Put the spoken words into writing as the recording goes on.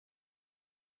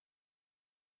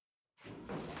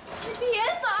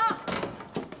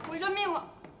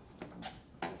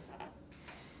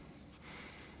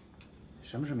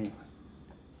什么是命啊？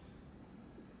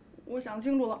我想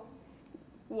清楚了，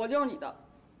我就是你的，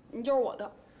你就是我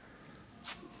的，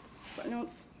反正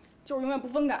就是永远不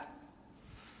分开。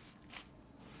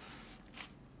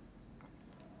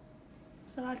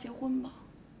咱俩结婚吧。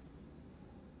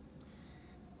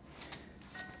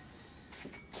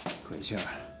葛一清，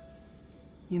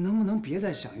你能不能别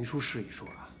再想一出是一出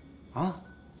了？啊？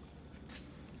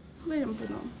为什么不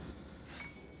能？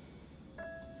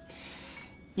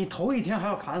你头一天还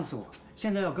要砍死我，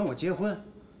现在要跟我结婚，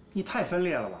你太分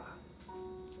裂了吧？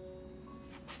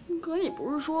可你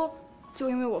不是说，就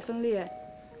因为我分裂，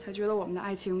才觉得我们的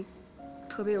爱情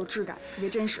特别有质感，特别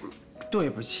真实吗？对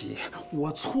不起，我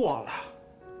错了。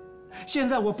现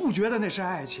在我不觉得那是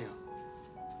爱情，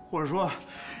或者说，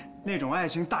那种爱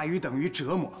情大于等于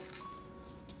折磨。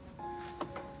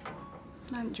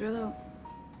那你觉得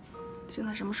现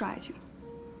在什么是爱情？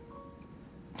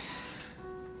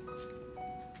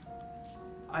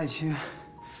爱情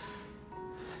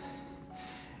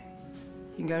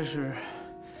应该是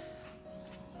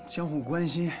相互关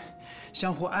心、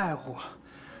相互爱护，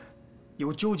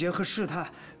有纠结和试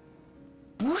探，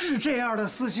不是这样的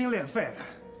撕心裂肺的。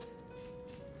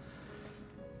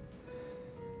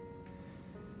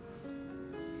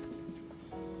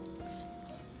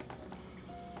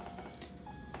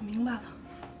我明白了，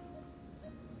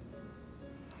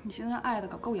你现在爱的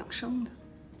可够养生的。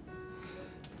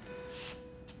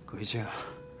葛一清，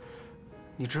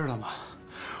你知道吗？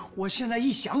我现在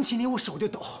一想起你，我手就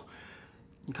抖。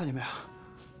你看见没有？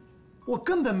我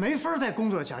根本没法再工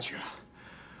作下去了。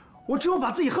我只有把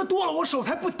自己喝多了，我手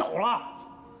才不抖了。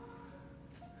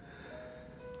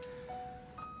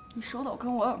你手抖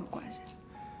跟我有什么关系？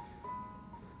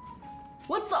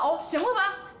我走，行了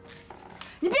吧？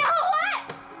你别后悔。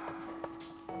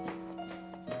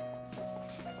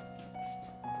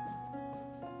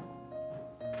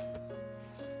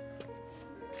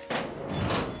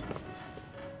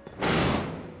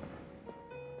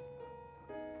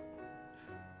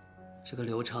这个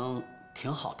流程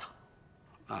挺好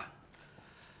的，啊，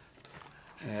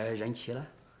人齐了，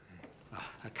啊，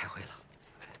来开会了。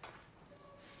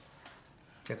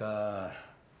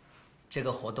这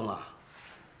个活动啊，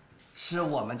是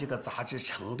我们这个杂志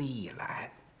成立以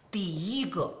来第一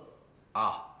个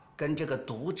跟这个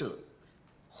读者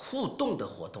互动的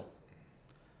活动，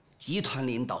集团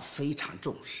领导非常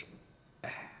重视，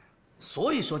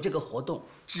所以说这个活动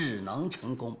只能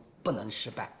成功，不能失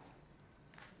败。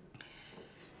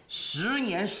10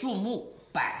年树木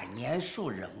，100年树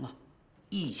人啊！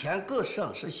以前各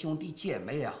省市兄弟姐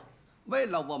妹啊，为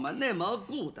了我们内蒙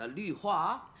古的绿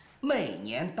化，每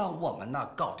年到我们那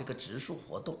搞这个植树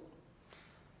活动。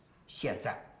现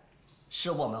在，是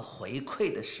我们回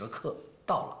馈的时刻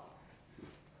到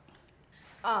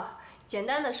了。简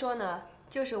单的说呢，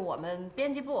就是我们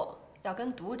编辑部要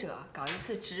跟读者搞一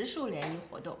次植树联谊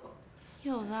活动。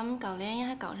哟，咱们搞联谊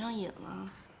还搞上瘾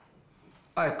了。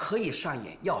可以上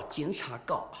瘾，要经常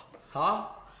搞啊！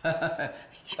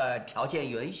条件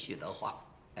允许的话，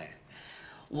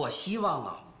我希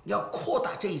望要扩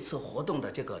大这一次活动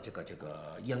的这个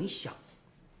影响。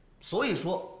所以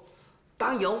说，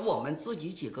单有我们自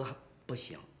己几个不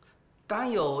行，单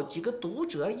有几个读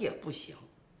者也不行。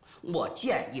我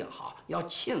建议要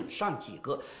请上几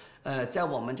个，在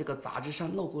我们这个杂志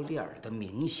上露过脸的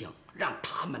明星，让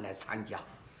他们来参加，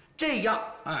这样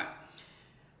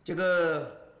这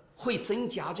个会增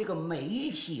加这个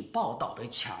媒体报道的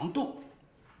强度，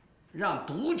让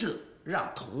读者、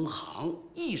让同行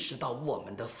意识到我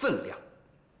们的分量。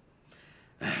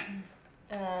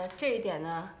这一点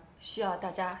呢，需要大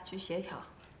家去协调。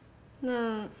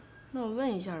那我问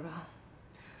一下吧，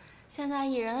现在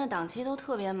艺人的档期都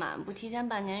特别满，不提前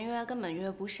半年约根本约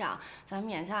不上。咱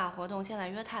们眼下的活动现在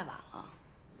约太晚了。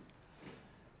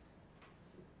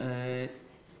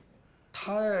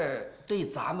他对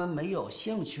咱们没有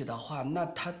兴趣的话，那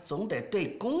他总得对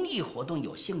公益活动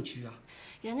有兴趣啊。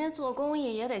人家做公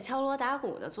益也得敲锣打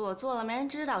鼓的做，做了没人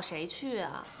知道谁去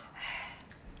啊？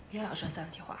别老说丧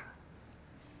气话。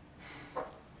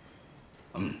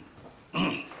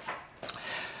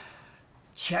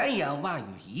千言万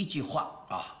语一句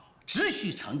话只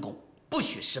许成功，不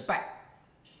许失败。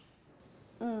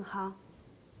好。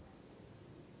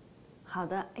好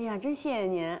的，哎呀，真谢谢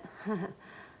您。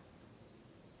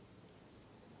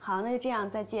好，那就这样，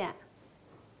再见。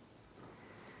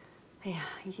哎呀，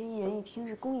一些艺人一听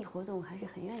是公益活动，还是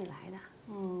很愿意来的。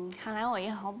看来我以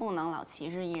后不能老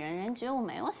歧视艺人，人觉悟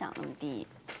没有想那么低。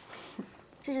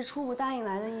这是初步答应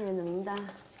来的艺人的名单，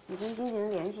你跟经纪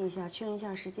人联系一下，确认一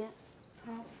下时间。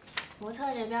模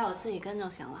特这边我自己跟就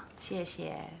行了，谢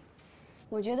谢。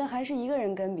我觉得还是一个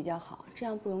人跟比较好，这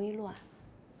样不容易乱。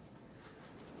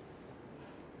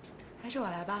还是我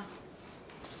来吧。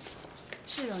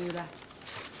是荣誉吧？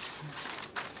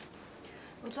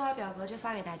我做好表格就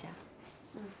发给大家。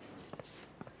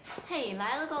嘿，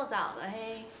来的够早的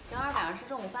嘿，正好赶上吃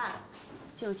中午饭。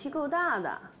酒气够大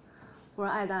的。我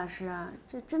说艾大师啊，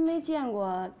这真没见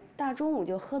过大中午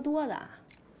就喝多的。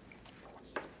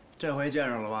这回见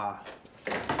着了吧？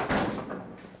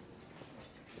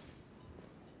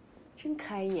真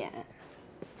开眼。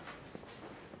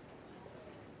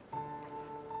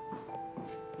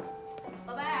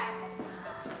宝贝儿。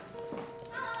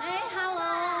哎 ，Hello，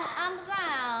 安不在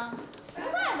啊？不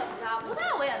在怎么着？不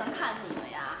在我也能看你们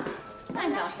呀。那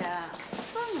你找谁啊？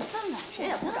分了，谁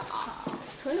也不找，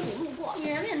纯属路过。你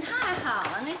人品太好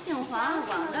了，那姓黄的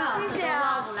广告，谢谢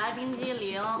啊。不来冰激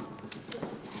凌。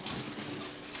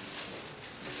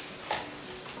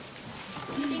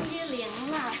冰激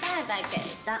凌啦，拜拜给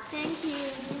的。Thank you。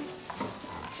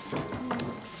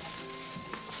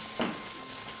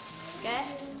给。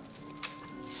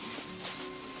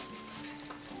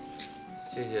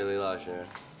谢谢李老师。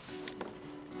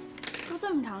都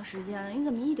这么长时间了，你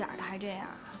怎么一点的还这样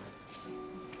啊？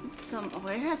怎么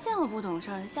回事？见过不懂事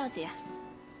的笑姐。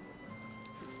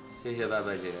谢谢拜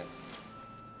拜姐。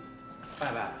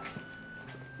拜拜，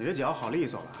你这脚好利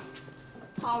索吧？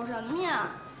跑什么呀？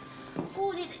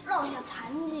估计得落下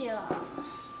残疾了。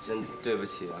真对不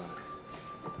起啊。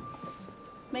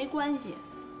没关系，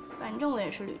反正我也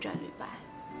是屡战屡败。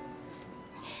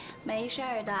没事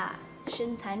儿的，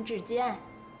身残志坚。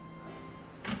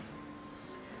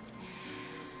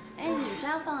哎，你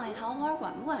家放那桃花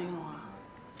管不管用啊？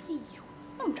哎呦，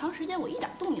那么长时间我一点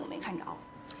动静都没看着。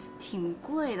挺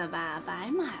贵的吧？白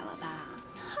买了吧？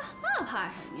哈，那怕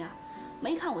什么呀？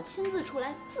没看我亲自出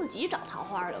来自己找桃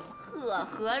花的吗？呵，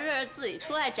合着是自己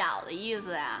出来找的意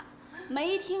思呀？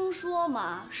没听说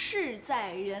吗？事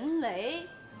在人为。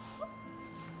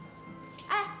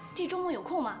哎，这周末有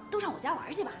空吗？都上我家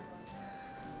玩去吧。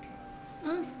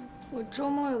我周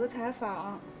末有个采访。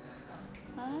啊？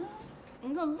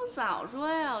你怎么不早说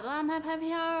呀？我都安排拍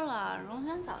片了，荣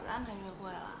轩早就安排约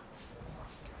会了。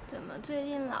怎么最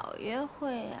近老约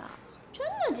会呀？真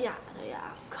的假的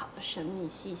呀？搞得神秘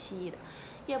兮兮的，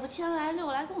也不牵来溜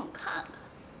来给我们看看。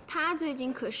他最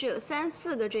近可是有3、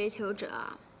4个追求者，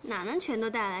哪能全都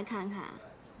带来看看？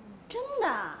真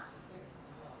的？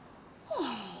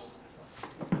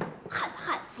旱的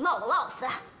旱死，涝的涝死。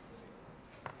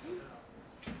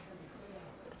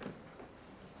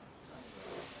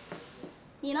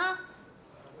你呢？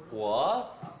我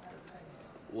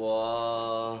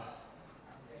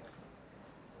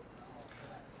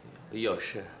有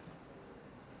事。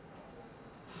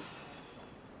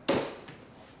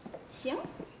行，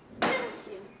真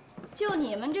行。就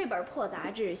你们这本破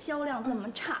杂志销量这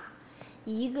么差，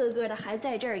一个个的还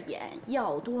在这儿演，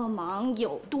要多忙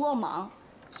有多忙，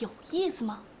有意思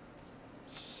吗？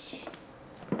嘘。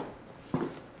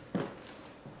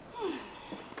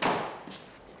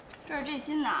这是这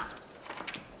新的。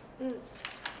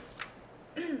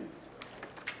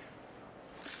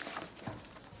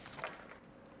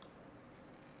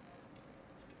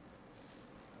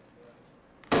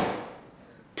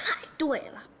太对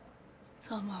了。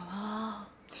怎么了？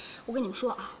我跟你们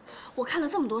说啊，我看了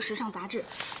这么多时尚杂志，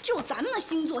就咱们的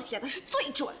星座写的是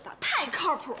最准的，太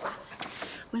靠谱了。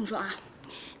我跟你说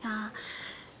啊，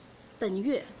本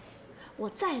月我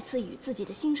再次与自己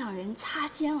的心上人擦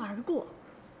肩而过，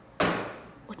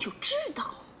我就知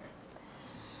道。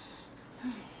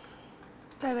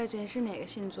拜拜姐是哪个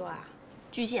星座啊？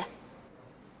巨蟹。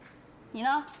你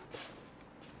呢？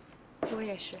我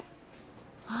也是。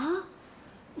啊？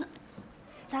那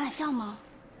咱俩像吗？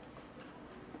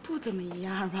不怎么一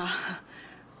样吧？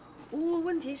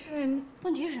问题是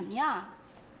什么呀？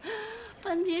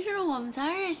问题是我们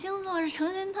杂志星座是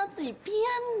程心他自己编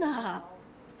的。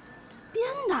编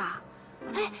的？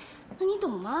哎，那你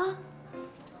懂吗？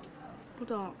不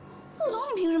懂。不懂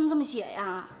你凭什么这么写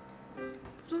呀？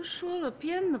都说了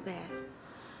编的呗。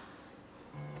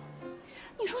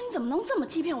你说你怎么能这么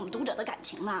欺骗我们读者的感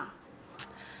情呢？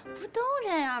不都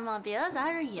这样吗？别的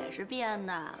杂志也是编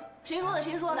的。谁说的？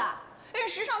谁说的？人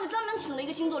时尚就专门请了一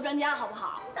个星座专家，好不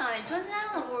好？那专家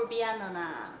可不是编的呢。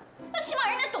那起码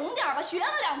人家懂点吧，学了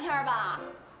2天吧。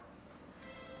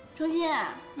程心，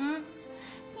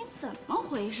你怎么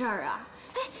回事啊？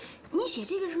哎，你写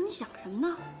这个时候你想什么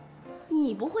呢？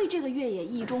你不会这个月也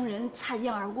意中人擦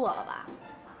肩而过了吧？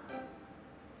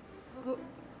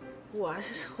我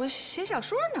写小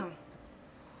说呢。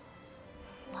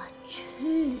我去！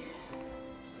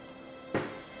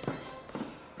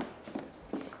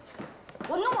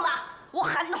我怒了，我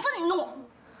很愤怒。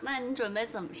那你准备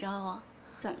怎么着啊？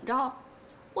怎么着？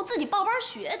我自己报班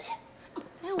学去。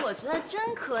哎，我觉得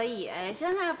真可以哎！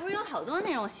现在不是有好多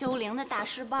那种修灵的大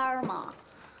师班吗？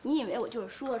你以为我就是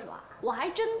说说啊？我还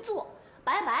真做，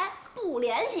拜拜，不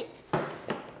联系。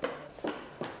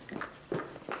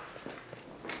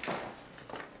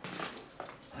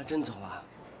他真走了？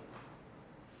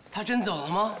他真走了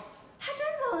吗？他真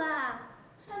走了，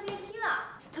上电梯了。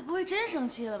他不会真生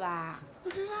气了吧？不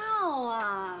知道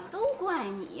啊，都怪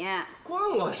你。关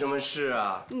我什么事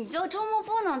啊？你就周末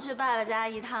不能去爸爸家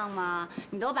一趟吗？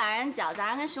你都把人脚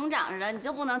砸跟熊掌似的，你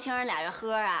就不能听人俩月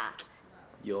喝啊？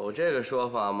有这个说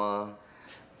法吗？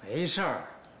没事儿，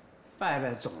拜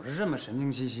拜总是这么神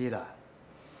经兮兮的，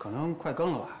可能快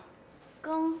更了吧？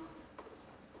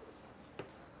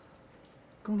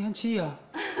更年期呀。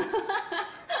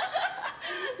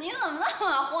你怎么那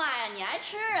么坏呀？你还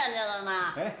吃人家了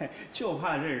呢？哎，就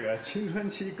怕这个青春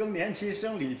期、更年期、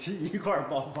生理期一块儿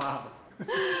爆发了。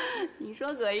你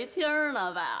说葛一清儿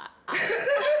呢吧？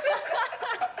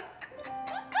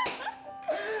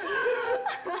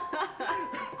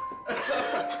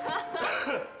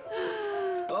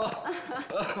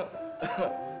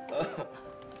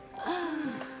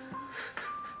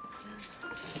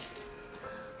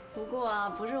不过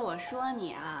不是我说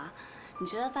你啊，你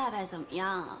觉得拜拜怎么样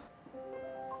啊？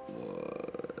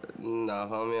我哪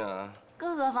方面啊？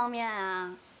各个方面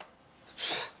啊。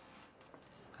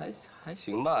还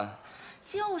行吧。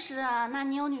就是啊，那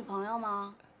你有女朋友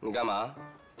吗？你干嘛？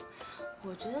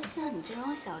我觉得像你这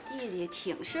种小弟弟，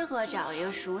挺适合找一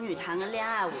个熟女谈个恋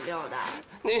爱5、6的。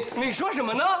你说什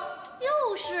么呢？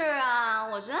就是啊，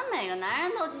我觉得每个男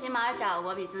人都起码找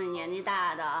过比自己年纪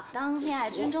大的，当恋爱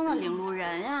军中的领路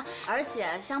人呀。而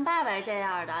且像拜拜这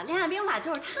样的恋爱兵法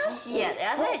就是他写的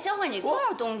呀，他得教会你多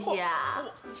少东西啊！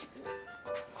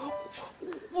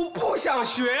我不想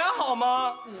学好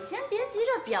吗？你先别急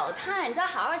着表态，你再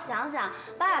好好想想。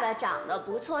爸爸长得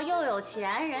不错，又有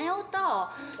钱，人又逗，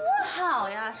多好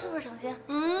呀，是不是程心？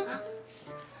嗯。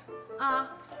啊，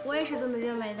我也是这么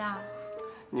认为的。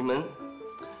你们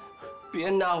别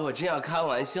拿我这样开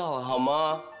玩笑了好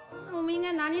吗？那我们应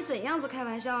该拿你怎样子开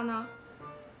玩笑呢？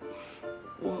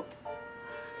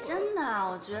真的，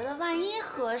我觉得万一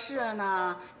合适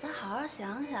呢，再好好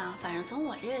想想。反正从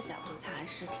我这个角度，他还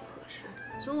是挺合适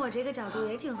的。从我这个角度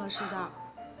也挺合适的。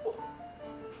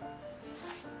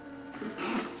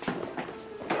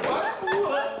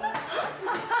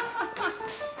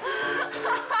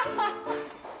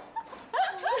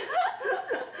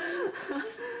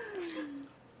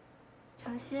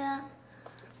程心，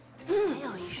还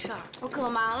有一事儿，我可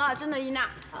忙了，真的，伊娜，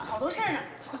好多事儿呢。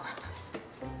快快。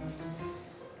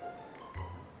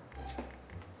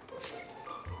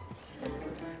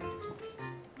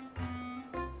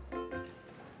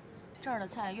这儿的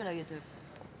菜越来越对付，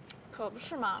可不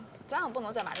是嘛，咱可不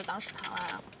能再把这当食堂了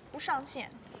呀，不上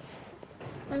线。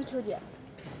哎，秋姐，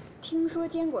听说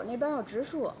坚果那边要植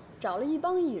树，找了一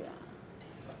帮艺人。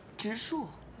植树？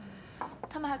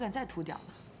他们还敢再涂屌吗？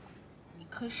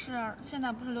可是现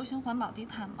在不是流行环保地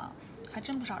毯吗？还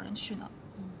真不少人去呢。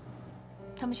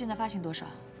他们现在发行多少？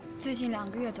最近2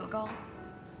个月走高。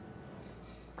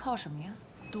靠什么呀？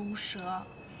毒舌。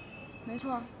没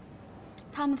错，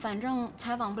他们反正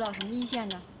采访不了什么一线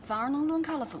的，反而能抡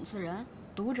开了讽刺人。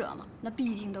读者嘛，那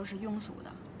毕竟都是庸俗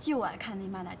的，就爱看那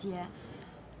骂大街。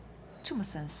这么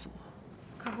三俗？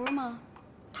可不是吗？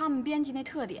他们编辑那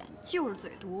特点就是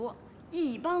嘴毒。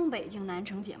一帮北京南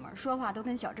城姐们儿说话都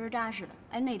跟小针扎似的。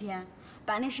哎，那天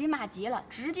把那谁骂急了，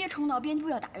直接冲到编辑部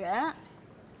要打人。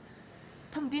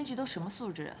他们编辑都什么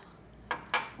素质啊？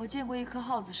我见过一颗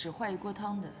耗子屎坏一锅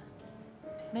汤的，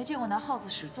没见过拿耗子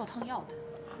屎做汤药的。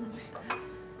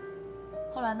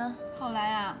后来呢？后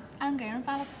来啊，安给人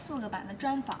发了4个版的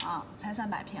专访，才算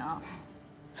摆平。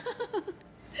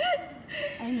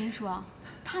哎，您说，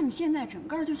他们现在整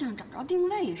个就像找着定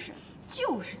位似的。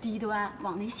就是低端，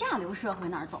往那下流社会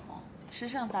那儿走。时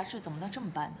尚杂志怎么能这么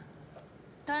办呢？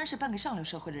当然是办给上流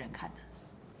社会的人看的。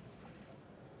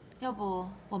要不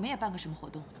我们也办个什么活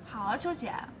动？好啊，秋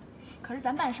姐。可是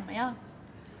咱办什么呀？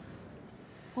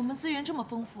我们资源这么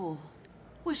丰富，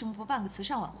为什么不办个慈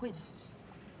善晚会呢？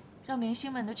让明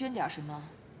星们都捐点什么，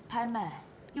拍卖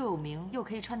又有名又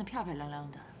可以穿得漂漂亮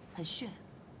亮的，很炫，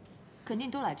肯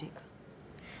定都来这个。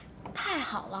太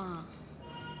好了。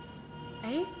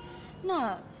哎。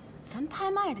那，咱拍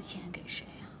卖的钱给谁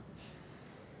呀？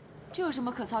这有什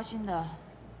么可操心的？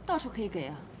到处可以给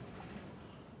啊。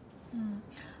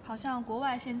好像国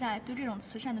外现在对这种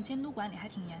慈善的监督管理还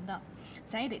挺严的，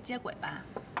咱也得接轨吧。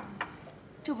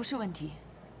这不是问题。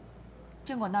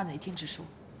监管到哪天植树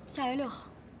？4月6号。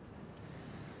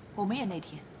我们也那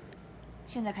天。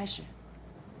现在开始，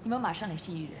你们马上联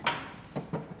系艺人。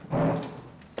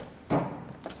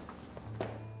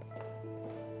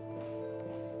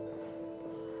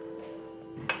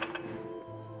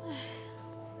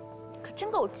真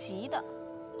够急的。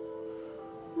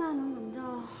那能怎么着？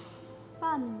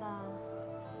办吧。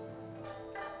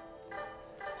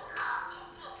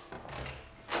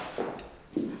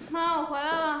妈，我回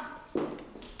来了。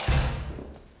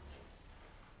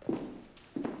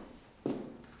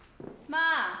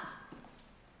妈。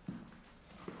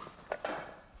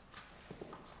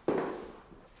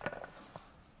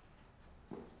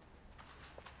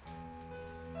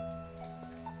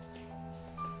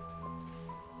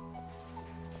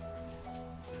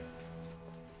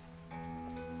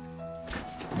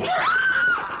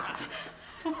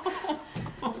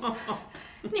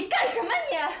你干什么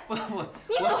你？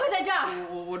你怎么会在这儿？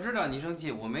我知道你生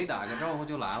气，我没打个招呼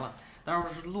就来了，当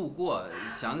时是路过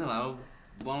想起来了，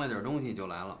忘了点东西就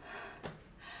来了。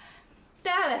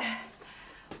戴维，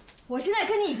我现在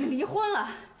跟你已经离婚了，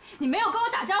你没有跟我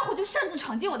打招呼就擅自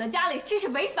闯进我的家里，这是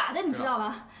违法的，你知道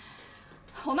吗？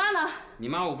我妈呢？你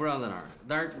妈我不知道在哪儿，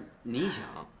但是你想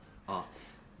啊，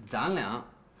咱俩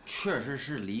确实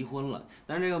是离婚了，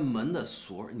但是这个门的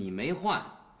锁你没换，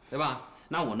对吧？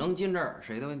那我能进这儿，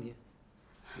谁的问题？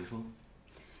你说。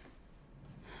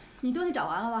你东西找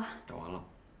完了吧？找完了。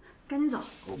赶紧走。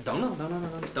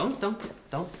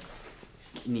等，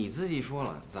你自己说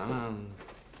了，咱俩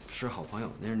是好朋友，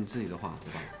那是你自己的话，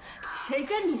对吧？谁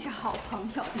跟你是好朋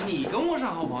友？你跟我是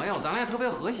好朋友，咱俩特别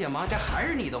和谐吗？这还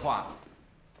是你的话。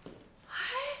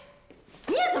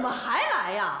你怎么还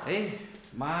来呀？哎，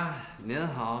妈，您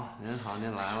好，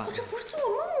您来了。我这不是做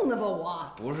梦呢吧？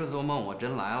我不是做梦，我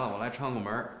真来了。我来串个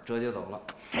门，这就走了。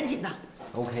赶紧的。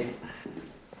OK。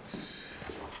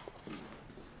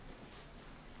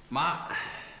妈，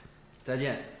再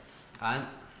见，安。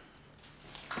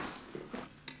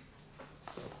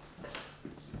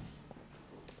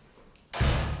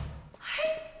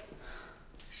嘿，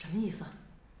什么意思？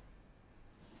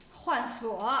换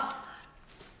锁。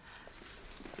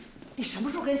你什么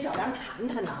时候跟小梁谈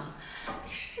谈呢？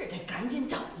你是得赶紧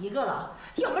找一个了，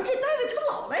要不然这单位他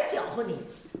老来搅和你。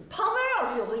旁边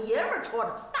要是有个爷们儿戳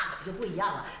着，那可就不一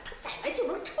样了，他再来就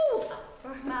能抽他。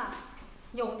不是妈，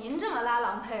有您这么拉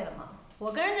郎配的吗？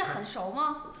我跟人家很熟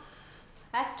吗？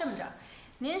哎，这么着，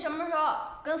您什么时候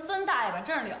跟孙大爷把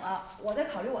证领了，我再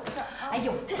考虑我的事儿啊。哎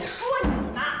呦，这说你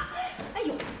呢。哎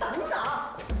呦，等等，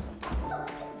我都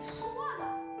跟你说呢。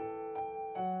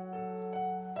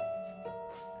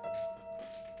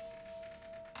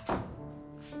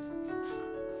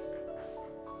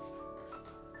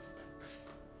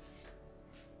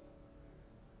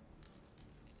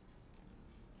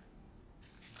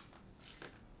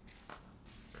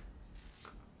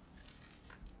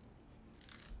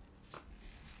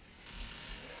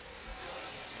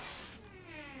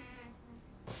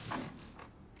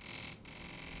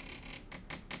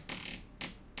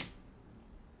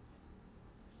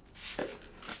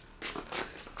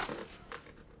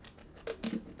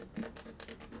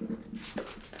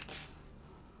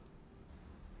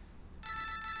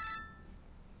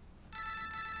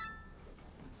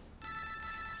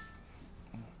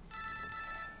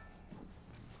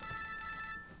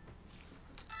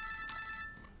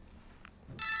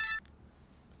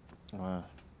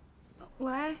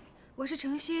喂，我是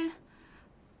程鑫，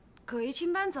葛一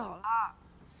清搬走了，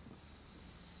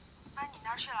搬你那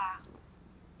儿去了？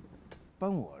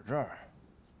搬我这儿？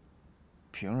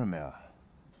凭什么呀？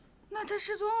那他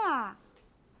失踪了。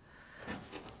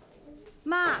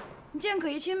妈，你见葛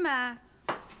一清没？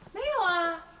没有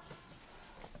啊。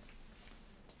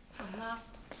怎么了？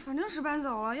反正是搬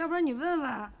走了，要不然你问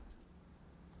问。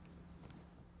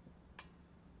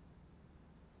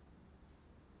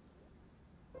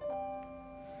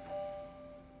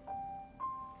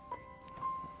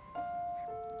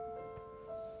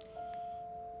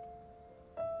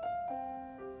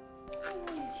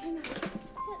天哪，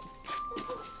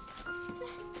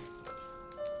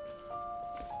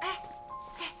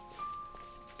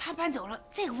他搬走了，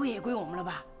这个屋也归我们了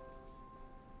吧？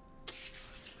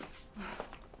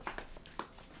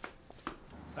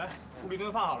哎，屋里东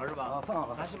西放好了是吧？啊，放好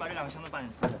了。咱先把这2个箱子搬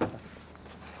进去。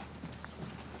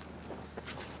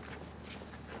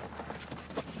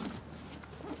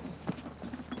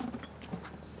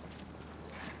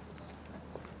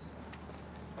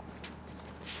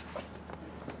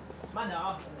慢点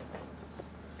啊！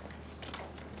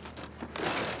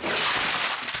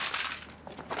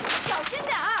小心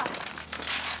点啊！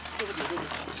对不起，对不起。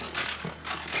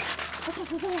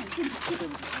走，我们进去。对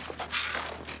不起。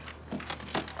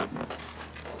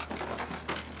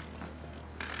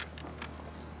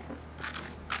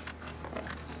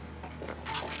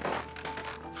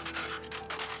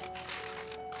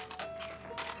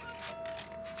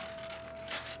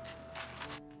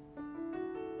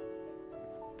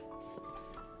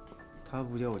他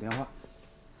不接我电话。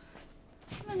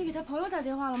那你给他朋友打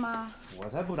电话了吗？我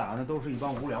才不打呢，都是一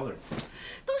帮无聊的人。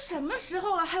都什么时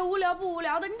候了，还无聊不无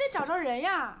聊的？你得找着人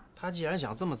呀。他既然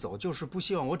想这么走，就是不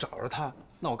希望我找着他，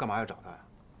那我干嘛要找他呀？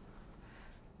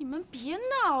你们别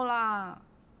闹了。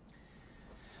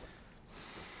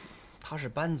他是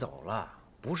搬走了，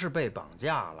不是被绑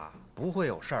架了，不会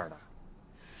有事儿的。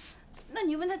那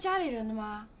你问他家里人了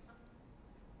吗？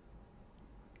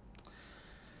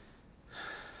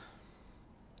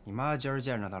你妈今儿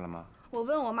见着他了吗？我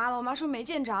问我妈了，我妈说没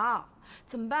见着，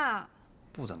怎么办啊？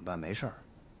不怎么办，没事儿。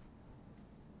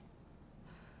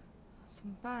怎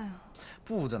么办呀？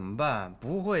不怎么办，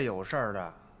不会有事儿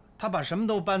的。他把什么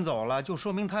都搬走了，就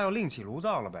说明他要另起炉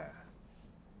灶了呗。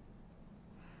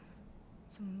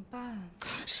怎么办？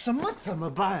什么怎么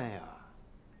办呀？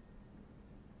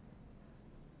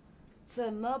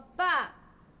怎么办？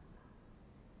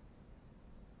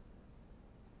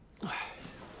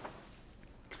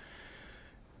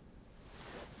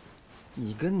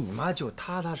你跟你妈就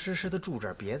踏踏实实的住这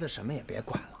儿，别的什么也别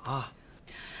管了啊。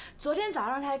昨天早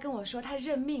上他还跟我说他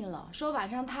认命了，说晚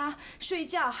上他睡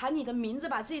觉喊你的名字，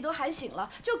把自己都喊醒了，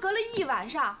就隔了一晚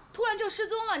上，突然就失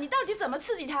踪了。你到底怎么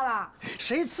刺激他了？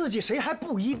谁刺激谁还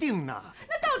不一定呢。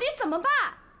那到底怎么办？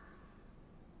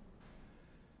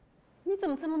你怎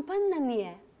么这么笨呢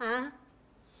你啊？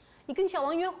你跟小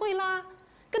王约会啦，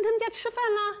跟他们家吃饭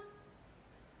啦，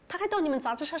他还到你们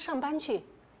杂志社上班去。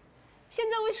现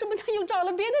在为什么他又找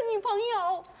了别的女朋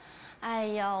友？哎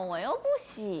呦，我又不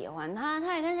喜欢他，他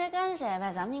爱跟谁跟谁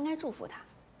呗，咱们应该祝福他。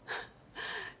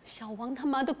小王他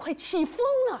妈的快气疯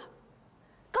了，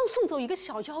刚送走一个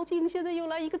小妖精，现在又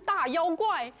来一个大妖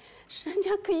怪，人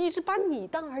家可以一直把你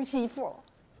当儿媳妇。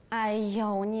哎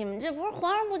呦，你们这不是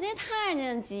皇上不急太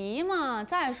监急吗？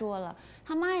再说了，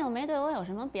他妈又没对我有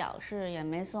什么表示，也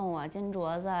没送我金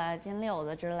镯子、金溜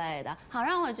子之类的，好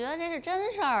让我觉得这是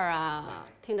真事儿啊。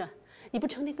听着，你不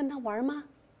成天跟他玩吗？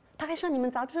他还上你们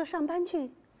杂志社上班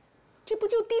去，这不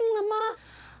就定了吗？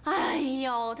哎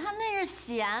呦，他那是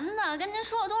闲的，跟您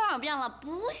说过多少遍了，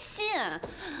不信。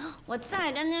我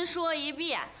再跟您说一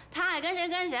遍，他爱跟谁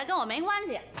跟谁，跟我没关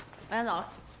系。我先走了。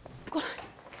过来。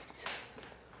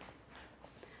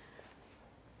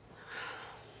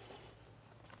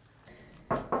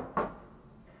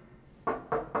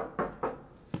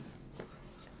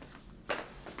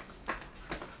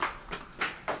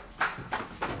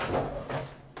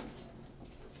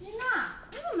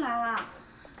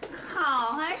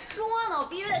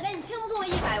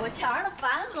我瞧着呢，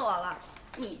烦死我了！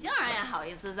你竟然也好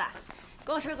意思在，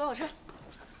给我吃，给我吃。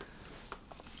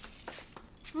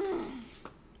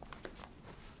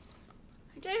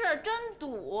这事儿真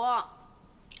赌。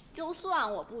就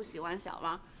算我不喜欢小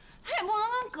王，他也不能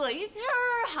跟葛一清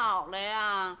好了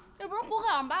呀。这不是胡口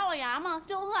上拔我牙吗？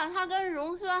就算他跟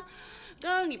荣轩、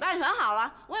跟李半全好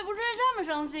了，我也不至于这么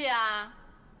生气啊。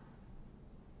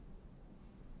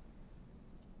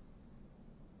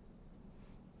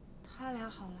他俩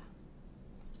好了。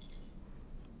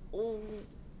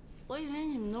我以为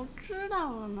你们都知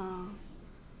道了呢。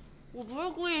我不是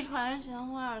故意传人闲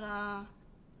话的。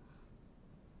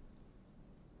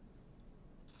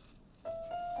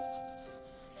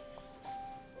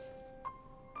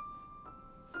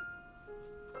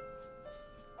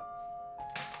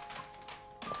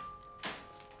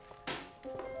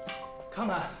看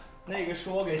看那个是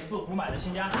我给四虎买的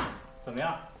新家，怎么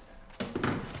样？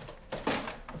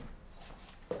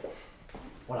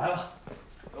我来了，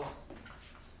走，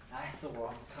来四虎，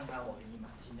看看我给你买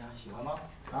的新家，喜欢吗？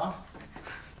啊？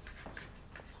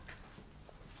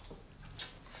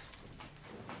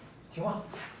听话。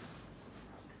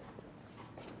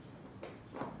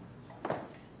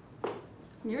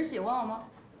你是喜欢我吗？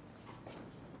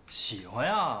喜欢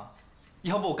呀，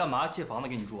要不我干嘛借房子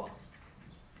给你住啊？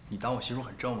你当我心术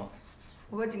很正吗？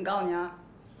我可警告你啊，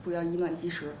不要以卵击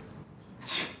石。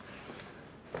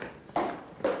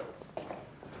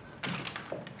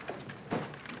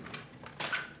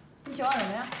你喜欢什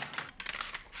么呀？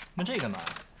问这干嘛？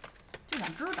就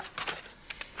想知道。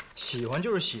喜欢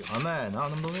就是喜欢呗，哪有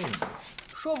那么多为什么？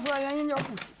说不出来原因就是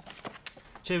不喜欢。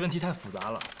这问题太复杂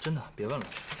了，真的别问了。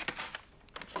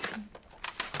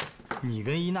你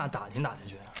跟伊娜打听打听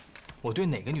去，我对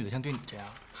哪个女的像对你这样，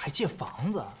还借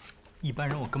房子？一般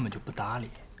人我根本就不搭理。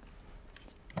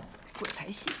鬼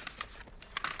才信！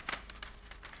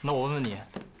那我问问你，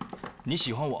你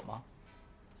喜欢我吗？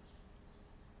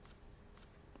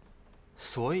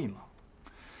所以嘛，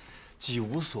己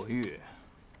无所欲，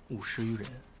勿施于人。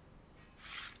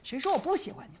谁说我不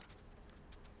喜欢你？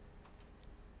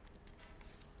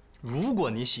如果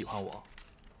你喜欢我，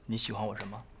你喜欢我什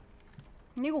么？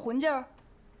你那股混劲儿。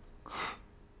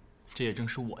这也正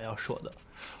是我要说的，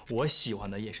我喜欢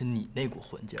的也是你那股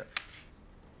混劲儿。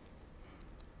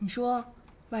你说，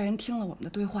外人听了我们的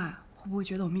对话，会不会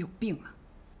觉得我们有病啊？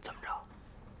怎么着？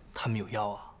他们有药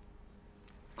啊？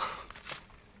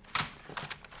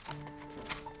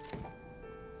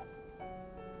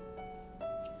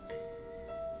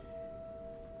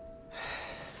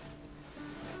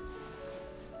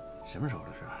什么时候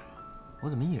的事？我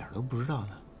怎么一点都不知道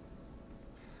呢？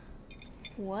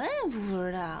我也不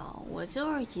知道，我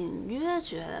就是隐约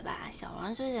觉得吧，小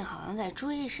王最近好像在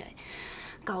追谁，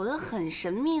搞得很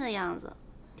神秘的样子，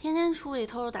天天出去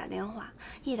偷偷打电话，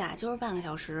一打就是半个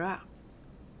小时。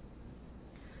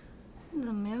你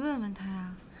怎么没问问他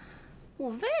呀？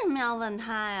我为什么要问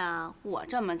他呀？我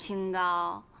这么清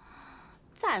高。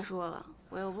再说了，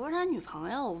我又不是他女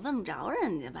朋友，我问不着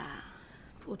人家吧。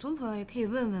普通朋友也可以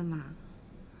问问嘛。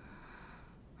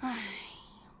哎，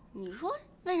你说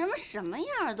为什么什么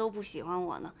样都不喜欢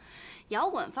我呢？摇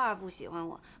滚范儿不喜欢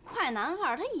我，快男范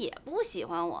儿他也不喜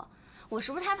欢我，我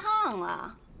是不是太胖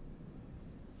了？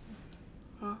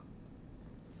啊？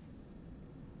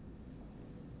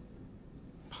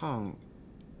胖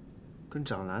跟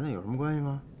长男的有什么关系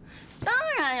吗？当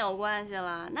然有关系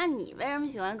了。那你为什么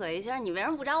喜欢葛一清？你为什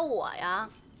么不找我呀？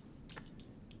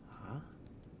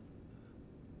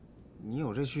你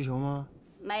有这需求吗？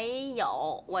没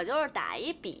有，我就是打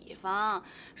一比方，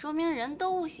说明人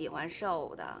都喜欢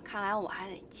瘦的。看来我还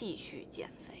得继续减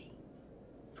肥。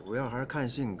主要还是看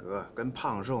性格，跟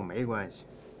胖瘦没关系。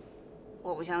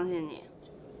我不相信你，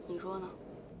你说呢？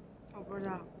我不知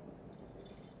道，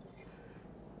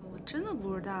我真的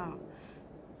不知道，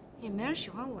也没人喜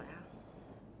欢我呀。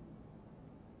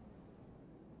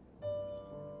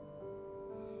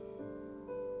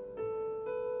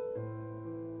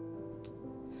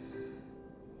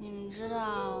你们知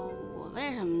道我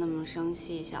为什么那么生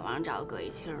气小王找葛一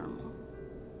清吗？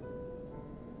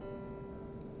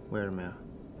为什么呀？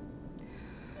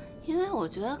因为我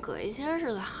觉得葛一清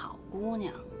是个好姑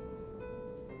娘。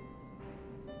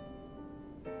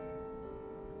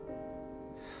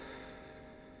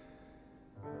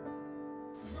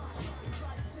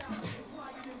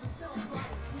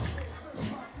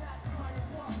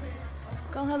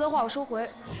刚才的话我收回，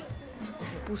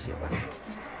我不喜欢。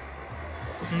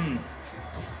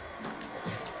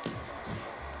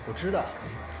我知道，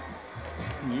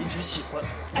你一直喜欢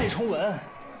爱宠吻。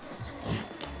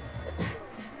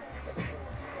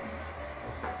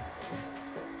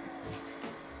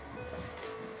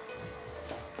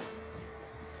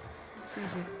谢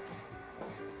谢。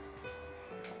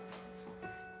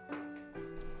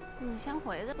你先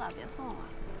回去吧，别送了。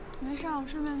没事，我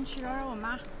顺便去找找我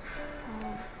妈。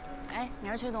哎，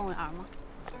明儿去动物园吗？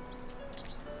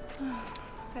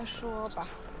再说吧。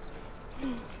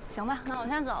行吧，那我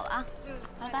先走了啊。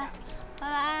拜拜，拜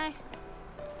拜。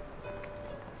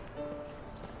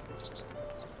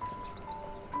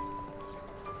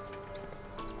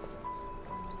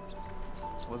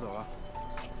我走了。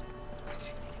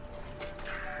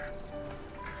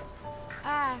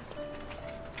哎。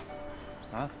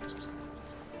啊？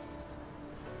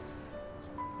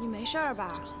你没事儿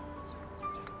吧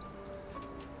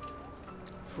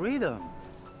 ？Freedom。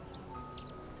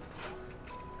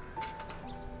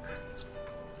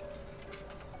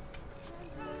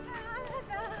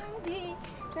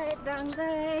当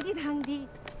在的堂弟，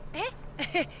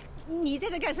哎，你在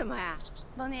这干什么呀？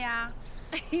等你呀。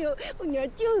哎呦，我女儿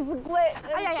就是乖。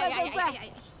哎呀呀呀呀呀！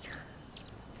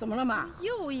怎么了嘛？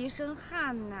又一身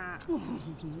汗呐。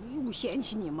又嫌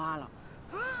弃你妈了？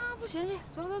啊，不嫌弃，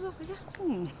走走走，回家。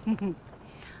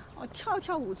我跳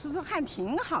跳舞出出汗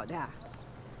挺好的。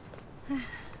哎，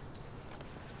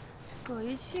葛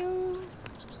一清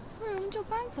为什么就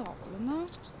搬走了呢？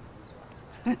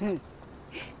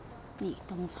你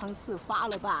东窗事发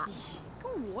了吧？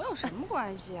跟我有什么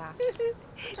关系啊？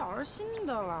找着新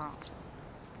的了。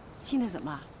新的什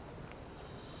么？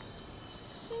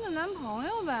新的男朋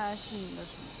友呗，新的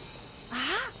什么？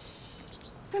啊？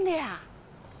真的呀？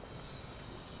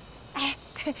哎，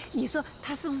你说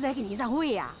他是不是在给你让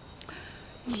位呀？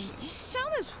你想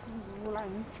得出来？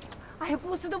哎，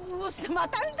不是都不是嘛，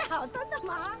当然好，真的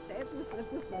嘛，谁不是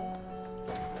不是？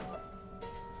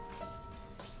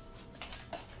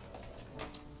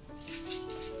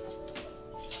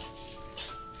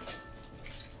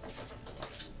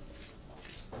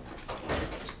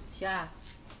小二，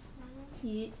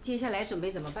你接下来准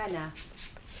备怎么办呢？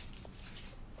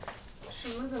什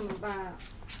么怎么办？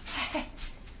哎，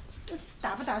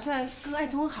打不打算跟爱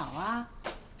聪好啊？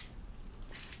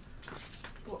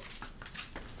我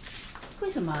为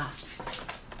什么啊？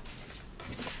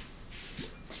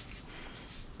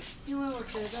因为我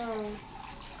觉得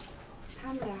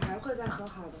他们俩还会再和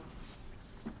好的。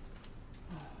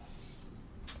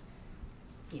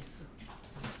也是。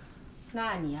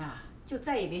那你啊，就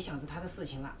再也别想着他的事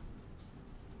情了。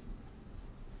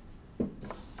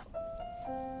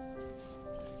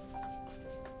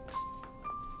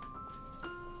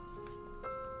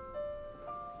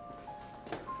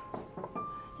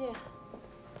姐，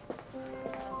怎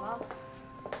么了？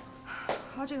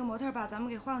好几个模特把咱们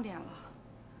给晃点了，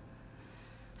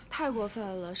太过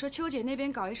分了！说秋姐那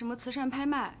边搞一什么慈善拍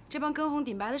卖，这帮跟红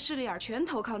顶白的势利眼全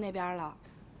投靠那边了。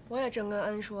我也正跟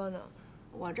恩说呢，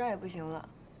我这儿也不行了，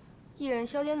艺人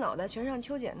削尖脑袋全上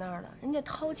秋姐那儿了，人家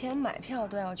掏钱买票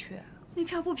都要去，那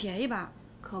票不便宜吧？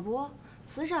可不，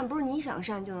慈善不是你想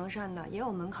善就能善的，也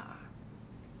有门槛儿。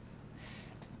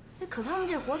哎，可他们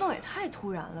这活动也太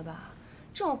突然了吧？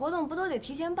这种活动不都得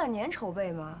提前半年筹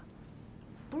备吗？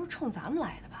不是冲咱们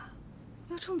来的吧？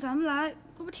要冲咱们来，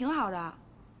这不挺好的？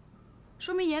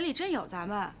说明眼里真有咱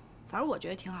们。反正我觉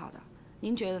得挺好的，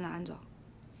您觉得呢，安总？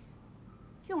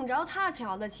用着他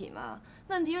瞧得起吗？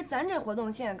问题是咱这活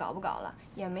动现在搞不搞了，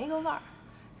也没个味儿。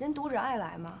人读者爱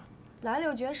来吗？来了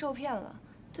又觉得受骗了，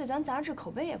对咱杂志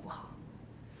口碑也不好。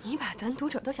你把咱读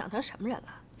者都想成什么人了？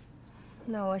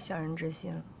那我小人之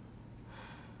心了。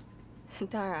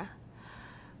当然，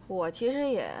我其实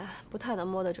也不太能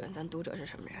摸得准咱读者是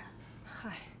什么人。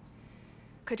嗨，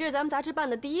可这是咱们杂志办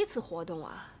的第一次活动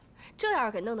啊，这要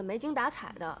是给弄得没精打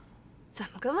采的，怎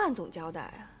么跟万总交代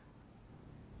啊？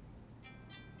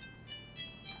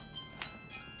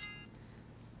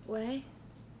喂，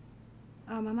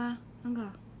啊，妈妈，恩哥。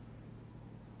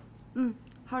嗯，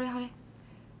好嘞，好嘞，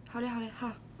好嘞，好嘞，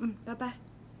好，嗯，拜拜。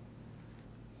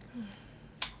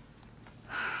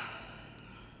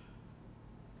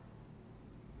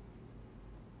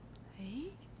哎，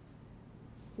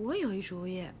我有一主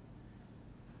意，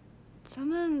咱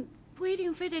们不一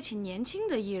定非得请年轻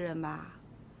的艺人吧？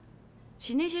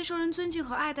请那些受人尊敬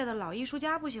和爱戴的老艺术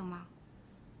家不行吗？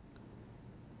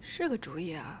是个主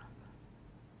意啊。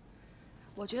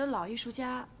我觉得老艺术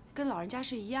家跟老人家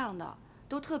是一样的，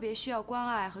都特别需要关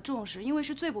爱和重视，因为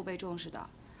是最不被重视的。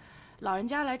老人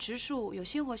家来植树，有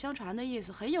薪火相传的意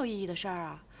思，很有意义的事儿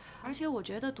啊。而且我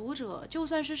觉得读者就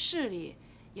算是势利，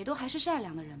也都还是善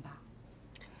良的人吧。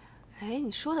哎，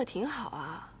你说的挺好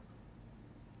啊。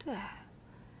对，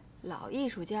老艺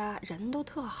术家人都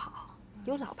特好，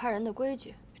有老派人的规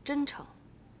矩，真诚。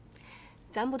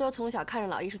咱不都从小看着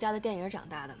老艺术家的电影长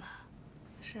大的吗？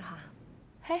是哈。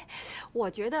嘿，我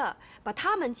觉得把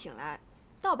他们请来，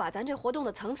倒把咱这活动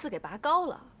的层次给拔高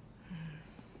了。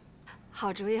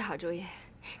好主意，好主意。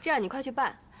这样你快去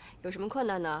办，有什么困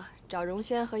难呢？找荣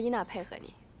轩和伊娜配合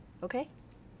你。OK？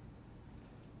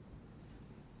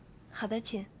 好的，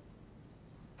亲。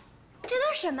这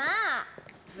都什么啊？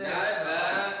奶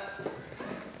粉。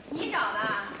你找的？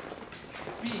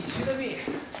必须的必。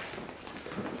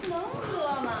能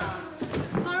喝吗？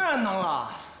当然能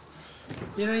了。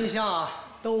一人一项啊，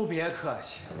都别客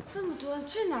气。这么多，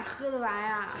这哪喝得完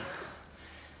呀？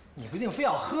你不一定非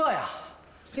要喝呀，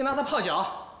可以拿它泡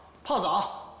脚、泡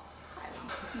澡。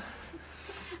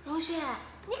荣轩，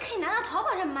你可以拿到淘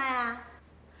宝上卖啊。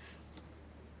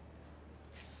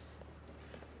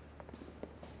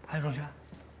哎，荣轩，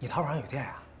你淘宝上有店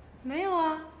呀？没有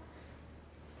啊。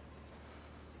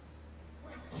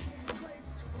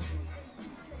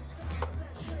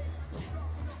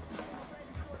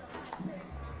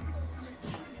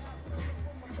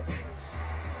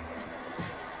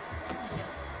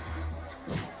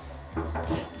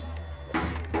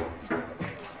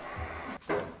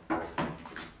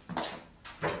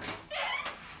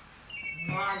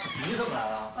妈，你怎么来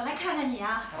了？我来看看你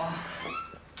啊。啊。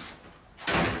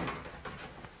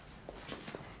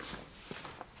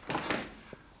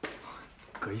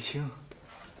葛一清。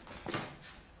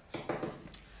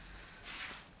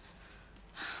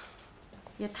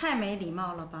也太没礼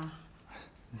貌了吧！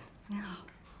你好。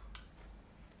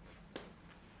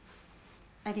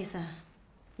爱迪生，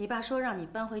你爸说让你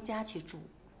搬回家去住，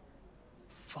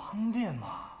方便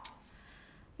吗？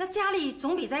那家里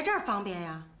总比在这儿方便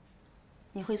呀。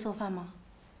你会做饭吗？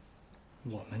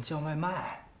我们叫外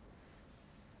卖。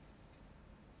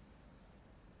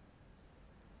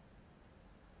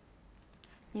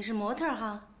你是模特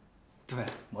哈？对，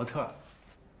模特。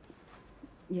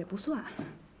也不算。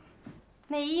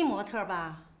内衣模特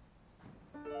吧？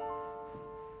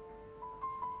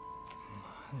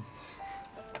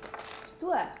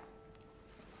对，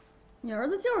你儿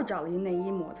子就是找了一内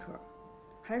衣模特，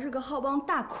还是个好帮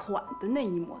大款的内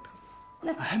衣模特。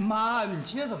那哎妈，你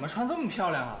今天怎么穿这么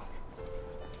漂亮啊？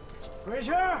葛一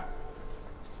清，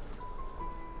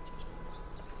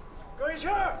葛一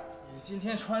清，你今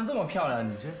天穿这么漂亮，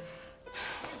你这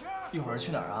一会儿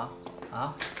去哪儿啊？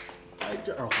啊？哎，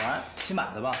这耳环新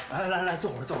买的吧？来，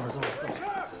坐会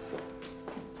儿。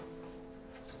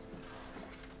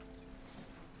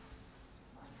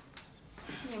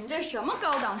你们这什么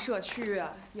高档社区啊？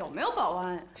有没有保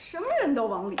安？什么人都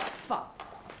往里放。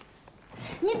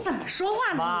你怎么说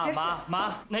话呢？你这是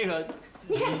妈，那个，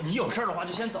你看你有事的话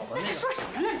就先走吧。那他说什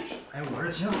么呢？那是。哎，我这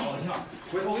挺好，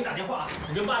回头我给你打电话，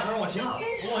你跟爸说我挺好，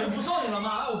我就不送你了，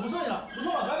妈，我不送你了，不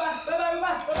送了，拜拜。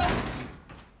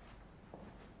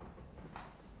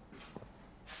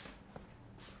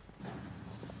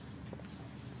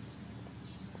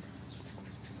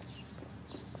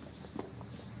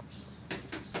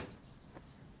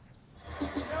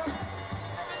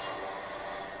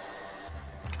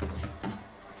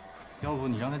要不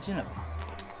你让他进来吧。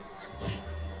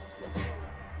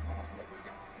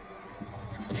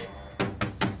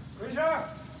回声。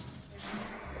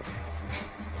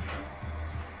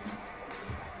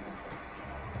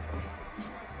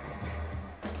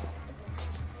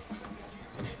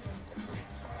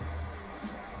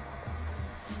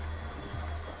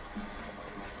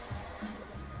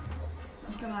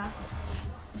干嘛？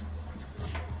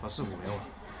把事补给我。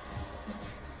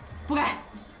不给。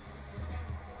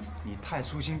你太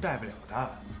粗心带不了他，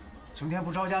成天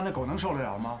不着家，那狗能受得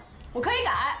了吗？我可以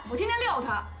改，我天天遛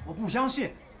它。我不相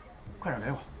信，快点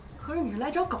给我。可是你是来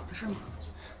找狗的是吗？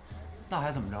那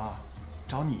还怎么着啊？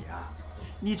找你呀？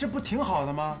你这不挺好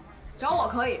的吗？找我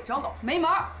可以，找狗没门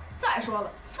儿。再说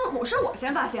了，四虎是我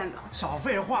先发现的。少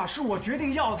废话，是我决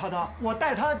定要他的，我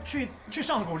带他去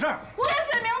上的狗证。我给他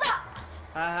起的名字。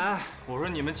哎，我说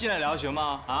你们进来聊行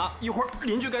吗？啊，一会儿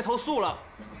邻居该投诉了。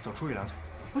走，出去聊去。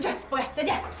不去，不给，再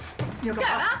见。你要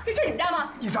干嘛？这是你们家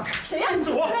吗？你让开！谁呀？你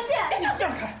走！让进！别想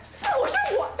让开！四虎是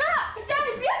我的，家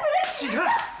里别死人！起开！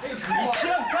你这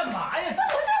样干嘛呀？四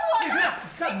虎是我的！起开！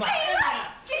干嘛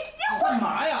呀？你干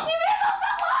嘛呀？你别动四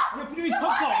虎！你不就一条狗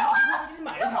吗？我给你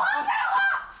买一条。放开我！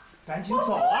赶紧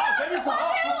走啊！赶紧走！放开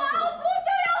我！我不想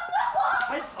要四虎！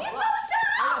哎，你松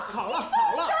手！好了。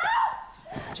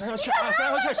消消气！哎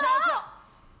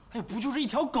呀，不就是一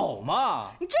条狗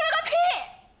吗？你治个屁！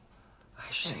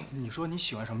你说你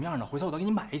喜欢什么样的？回头我再给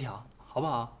你买一条，好不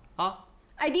好？啊！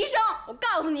爱迪生，我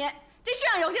告诉你，这世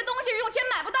上有些东西是用钱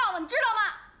买不到的，你知道吗？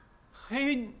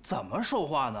嘿，怎么说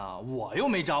话呢？我又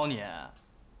没招你，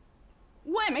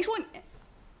我也没说你。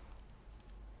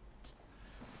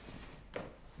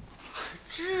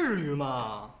至于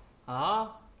吗？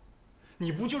啊？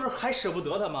你不就是还舍不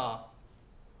得他吗？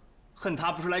恨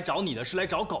他不是来找你的，是来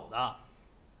找狗的。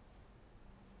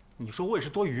你说我也是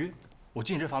多余，我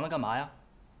进你这房子干嘛呀？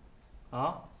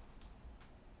啊？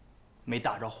没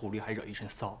打着狐狸还惹一身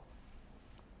骚。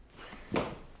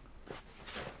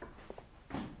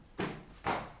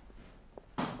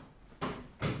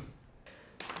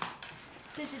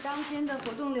这是当天的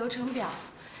活动流程表，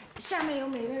下面有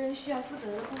每个人需要负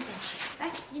责的部分。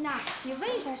哎，伊娜，你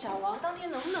问一下小王，当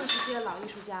天能不能去接老艺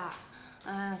术家？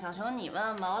小熊你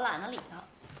问吧，我懒得理他。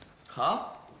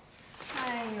好。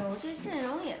哎呦，这阵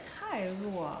容也太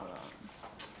弱了。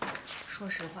说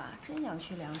实话，真想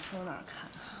去梁秋那儿看，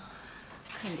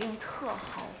肯定特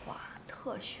豪华、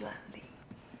特绚丽。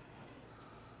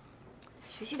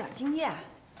学习点经验。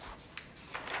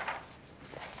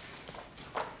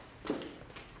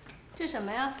这什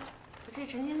么呀？这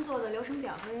是陈天做的流程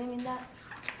表和人员名单。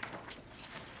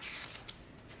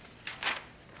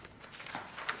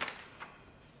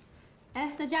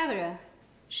哎，再加个人。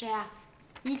谁呀？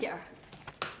一姐儿。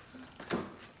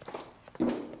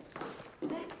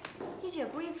一姐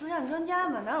不是一慈善专家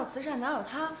吗？哪有慈善哪有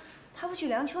她？她不去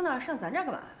梁秋那儿，上咱这儿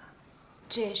干嘛呀？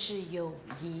这是友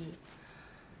谊。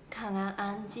看来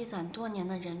俺积攒多年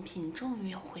的人品终于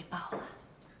有回报了。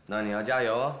那你要加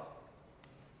油啊！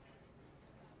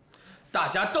大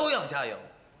家都要加油。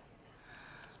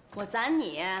我攒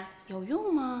你有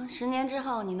用吗？10年之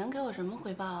后你能给我什么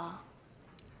回报啊？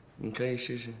你可以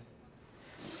试试。